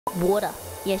Water.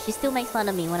 Yeah, she still makes fun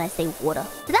of me when I say water.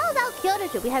 So that was our Kyoto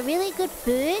trip. We had really good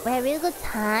food. We had really good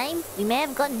time. We may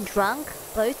have gotten drunk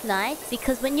both nights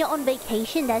because when you're on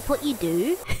vacation, that's what you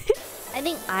do. I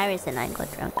think IRyS and I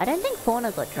got drunk. I don't think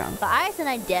Fauna got drunk. But IRyS and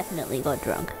I definitely got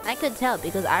drunk. I could tell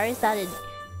because IRyS started...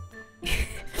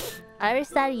 IRyS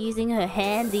started using her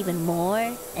hands even more.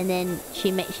 And then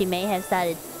she may have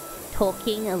started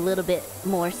talking a little bit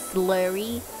more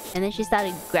slurry. And then she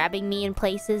started grabbing me in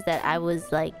places that I was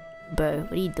like, bro,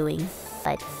 what are you doing?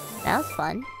 But that was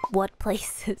fun. What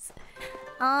places?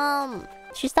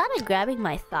 She started grabbing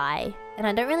my thigh. And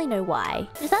I don't really know why.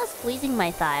 She started squeezing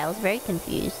my thigh. I was very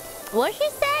confused. What did she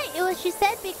say? She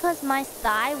said because my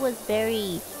thigh was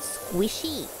very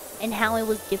squishy. And how it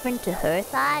was different to her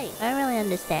thigh. I don't really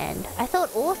understand. I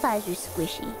thought all thighs were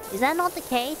squishy. Is that not the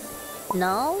case?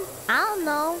 No? I don't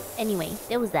know. Anyway,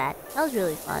 there was that. That was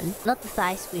really fun. Not the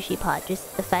thigh squishy part,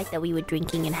 just the fact that we were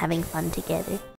drinking and having fun together.